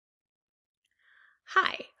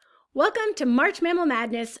Hi, welcome to March Mammal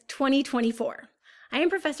Madness 2024. I am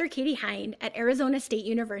Professor Katie Hind at Arizona State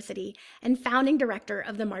University and founding director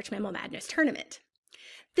of the March Mammal Madness tournament.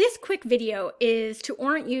 This quick video is to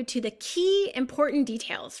orient you to the key important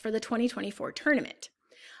details for the 2024 tournament.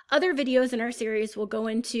 Other videos in our series will go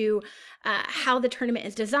into how the tournament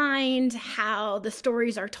is designed, how the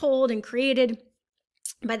stories are told and created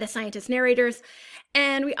by the scientist narrators,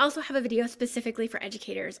 and we also have a video specifically for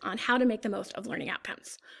educators on how to make the most of learning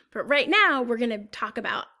outcomes. But right now, we're going to talk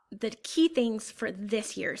about the key things for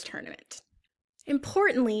this year's tournament.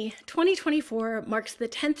 Importantly, 2024 marks the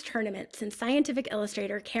 10th tournament since scientific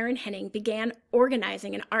illustrator Karen Henning began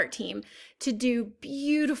organizing an art team to do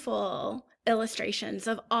beautiful illustrations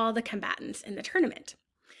of all the combatants in the tournament.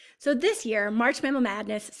 So this year, March Mammal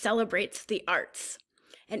Madness celebrates the arts.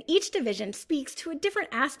 And each division speaks to a different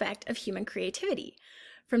aspect of human creativity,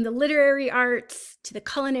 from the literary arts, to the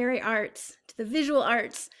culinary arts, to the visual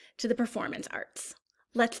arts, to the performance arts.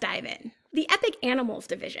 Let's dive in. The Epic Animals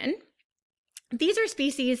division. These are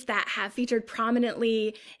species that have featured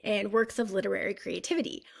prominently in works of literary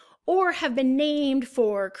creativity, or have been named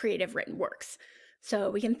for creative written works. So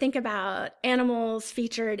we can think about animals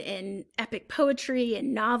featured in epic poetry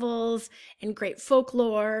and novels and great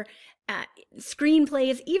folklore,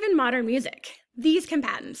 screenplays, even modern music. These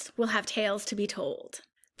combatants will have tales to be told.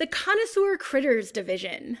 The Connoisseur Critters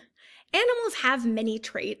division. Animals have many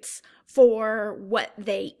traits for what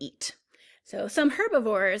they eat. So some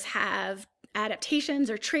herbivores have adaptations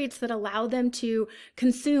or traits that allow them to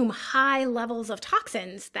consume high levels of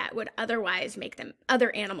toxins that would otherwise make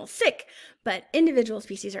other animals sick, but individual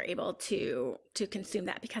species are able to consume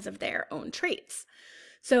that because of their own traits.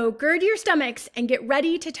 So gird your stomachs and get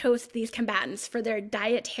ready to toast these combatants for their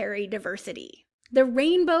dietary diversity. The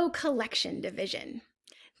Rainbow Collection division.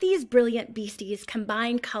 These brilliant beasties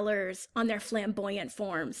combine colors on their flamboyant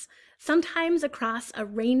forms, sometimes across a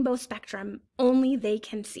rainbow spectrum only they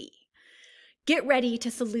can see. Get ready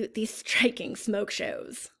to salute these striking smoke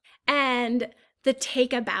shows. And the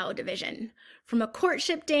Take a Bow division. From a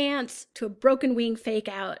courtship dance to a broken wing fake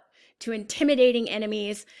out, to intimidating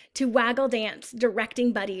enemies, to waggle dance,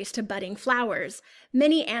 directing buddies to budding flowers,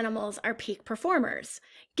 many animals are peak performers.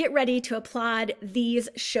 Get ready to applaud these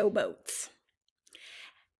showboats.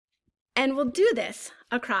 And we'll do this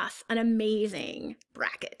across an amazing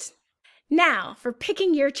bracket. Now, for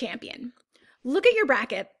picking your champion. Look at your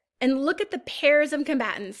bracket and look at the pairs of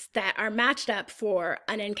combatants that are matched up for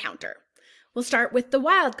an encounter. We'll start with the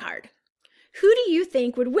wild card. Who do you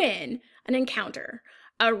think would win an encounter?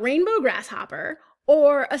 A rainbow grasshopper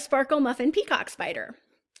or a sparkle muffin peacock spider?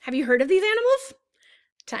 Have you heard of these animals?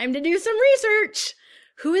 Time to do some research.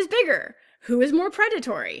 Who is bigger? Who is more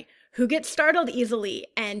predatory? Who gets startled easily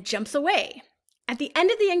and jumps away? At the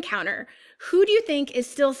end of the encounter, who do you think is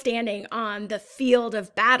still standing on the field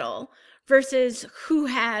of battle versus who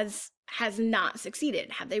has not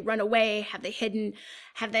succeeded? Have they run away? Have they hidden?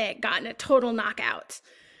 Have they gotten a total knockout?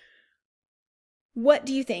 What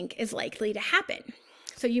do you think is likely to happen?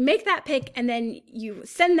 So you make that pick and then you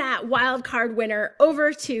send that wild card winner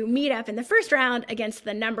over to meet up in the first round against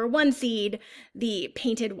the number 1 seed, the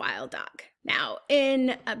painted wild dog. Now,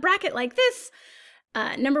 in a bracket like this,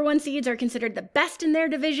 number 1 seeds are considered the best in their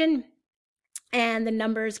division, and the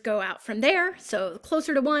numbers go out from there. So the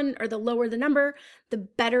closer to 1 or the lower the number, the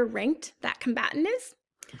better ranked that combatant is.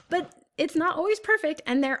 But it's not always perfect,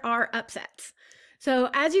 and there are upsets.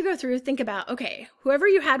 So as you go through, think about, okay, whoever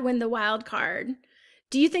you had win the wild card,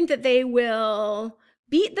 do you think that they will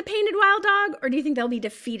beat the painted wild dog, or do you think they'll be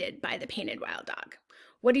defeated by the painted wild dog?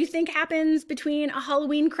 What do you think happens between a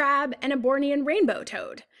Halloween crab and a Bornean rainbow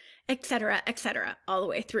toad? Etc., etc., all the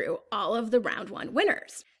way through all of the round 1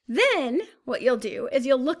 winners. Then what you'll do is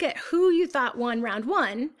you'll look at who you thought won round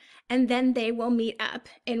 1, and then they will meet up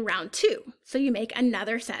in round 2. So you make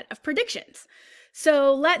another set of predictions.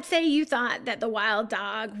 So let's say you thought that the wild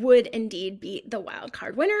dog would indeed beat the wild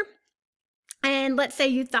card winner. And let's say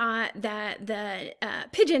you thought that the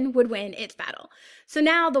pigeon would win its battle. So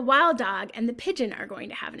now the wild dog and the pigeon are going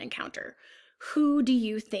to have an encounter. Who do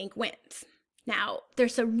you think wins? Now,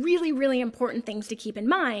 there's some really, really important things to keep in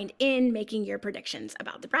mind in making your predictions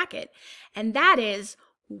about the bracket. And that is,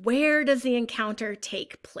 where does the encounter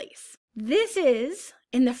take place? This is,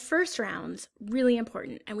 in the first rounds, really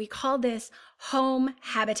important. And we call this home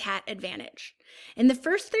habitat advantage. In the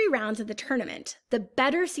first 3 rounds of the tournament, the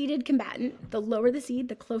better seeded combatant, the lower the seed,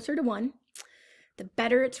 the closer to 1, the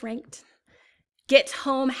better it's ranked, gets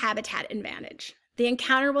home habitat advantage. The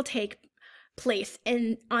encounter will take place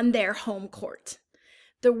on their home court.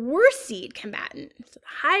 The worst seed combatant, so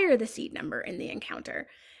the higher the seed number in the encounter,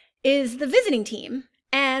 is the visiting team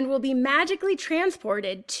and will be magically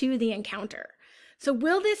transported to the encounter. So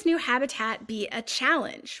will this new habitat be a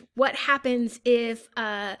challenge? What happens if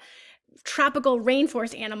a tropical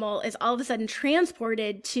rainforest animal is all of a sudden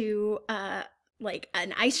transported to like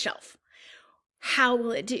an ice shelf? How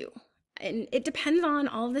will it do? And it depends on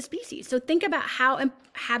all of the species. So think about how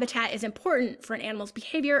habitat is important for an animal's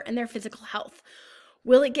behavior and their physical health.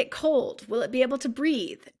 Will it get cold? Will it be able to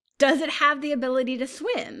breathe? Does it have the ability to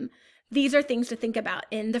swim? These are things to think about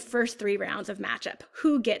in the first 3 rounds of matchup.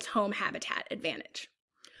 Who gets home habitat advantage?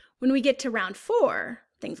 When we get to round 4,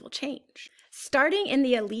 things will change. Starting in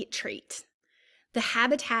the elite trait, the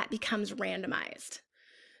habitat becomes randomized.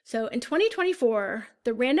 So in 2024,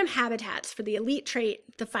 the random habitats for the elite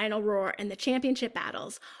trait, the final roar, and the championship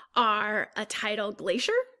battles are a tidal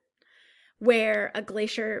glacier, where a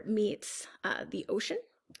glacier meets the ocean,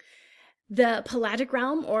 the pelagic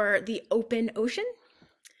realm, or the open ocean,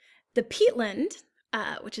 the peatland,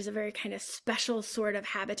 which is a very kind of special sort of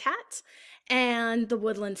habitat, and the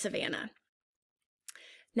woodland savanna.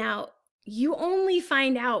 Now, you only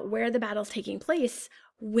find out where the battle's taking place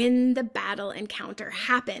when the battle encounter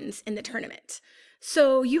happens in the tournament.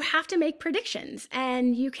 So you have to make predictions,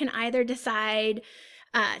 and you can either decide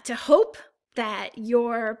to hope that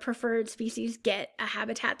your preferred species get a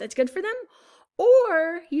habitat that's good for them,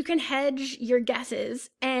 or you can hedge your guesses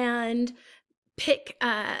and pick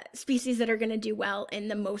species that are going to do well in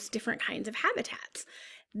the most different kinds of habitats.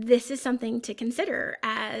 This is something to consider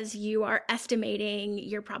as you are estimating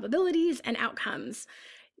your probabilities and outcomes.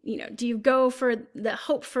 You know, do you go for the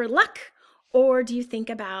hope for luck, or do you think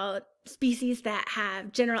about species that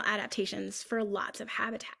have general adaptations for lots of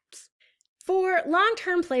habitats? For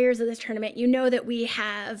long-term players of this tournament, you know that we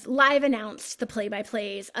have live announced the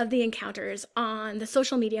play-by-plays of the encounters on the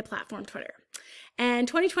social media platform Twitter. And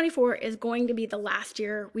 2024 is going to be the last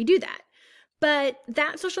year we do that. But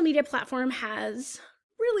that social media platform has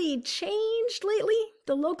really changed lately.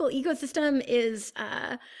 The local ecosystem is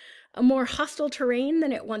a more hostile terrain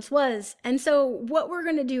than it once was. And so what we're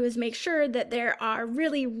going to do is make sure that there are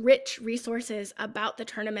really rich resources about the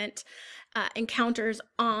tournament encounters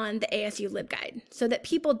on the ASU LibGuide, so that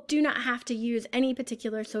people do not have to use any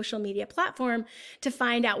particular social media platform to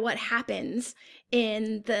find out what happens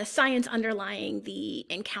in the science underlying the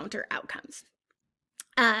encounter outcomes.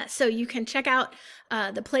 So you can check out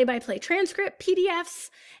the play-by-play transcript PDFs,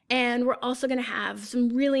 and we're also going to have some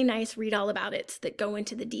really nice read all about it that go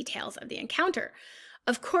into the details of the encounter.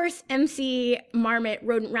 Of course, MC Marmot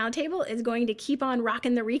Rodent Roundtable is going to keep on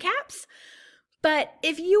rocking the recaps. But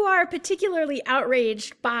if you are particularly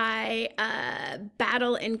outraged by a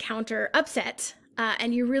battle encounter upset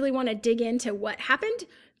and you really want to dig into what happened,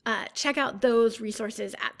 check out those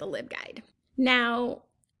resources at the LibGuide. Now,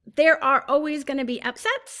 there are always going to be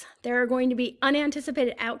upsets. There are going to be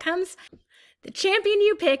unanticipated outcomes. The champion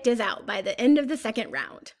you picked is out by the end of the second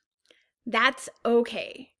round. That's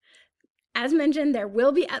okay. As mentioned, there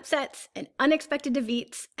will be upsets and unexpected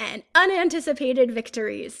defeats and unanticipated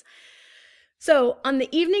victories. So on the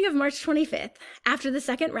evening of March 25th, after the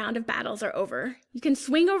second round of battles are over, you can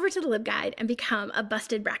swing over to the LibGuide and become a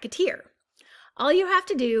busted bracketeer. All you have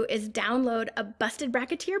to do is download a busted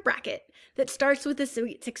bracketeer bracket that starts with the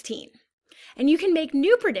Sweet 16. And you can make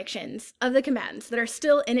new predictions of the combatants that are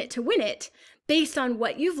still in it to win it based on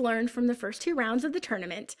what you've learned from the first 2 rounds of the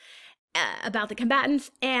tournament about the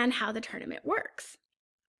combatants and how the tournament works.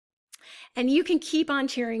 And you can keep on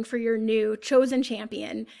cheering for your new chosen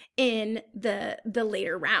champion in the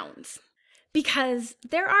later rounds. Because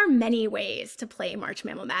there are many ways to play March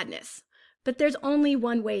Mammal Madness, but there's only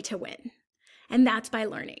one way to win, and that's by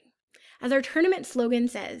learning. As our tournament slogan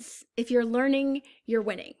says, if you're learning, you're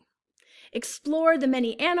winning. Explore the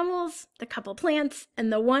many animals, the couple plants,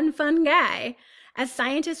 and the one fun guy as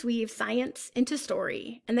scientists weave science into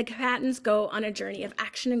story and the combatants go on a journey of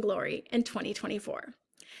action and glory in 2024.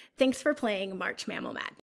 Thanks for playing March Mammal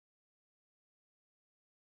Madness.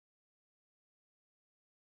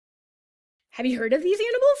 Have you heard of these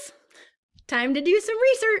animals? Time to do some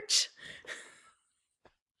research.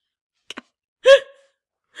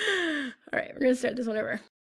 All right, we're going to start this one over.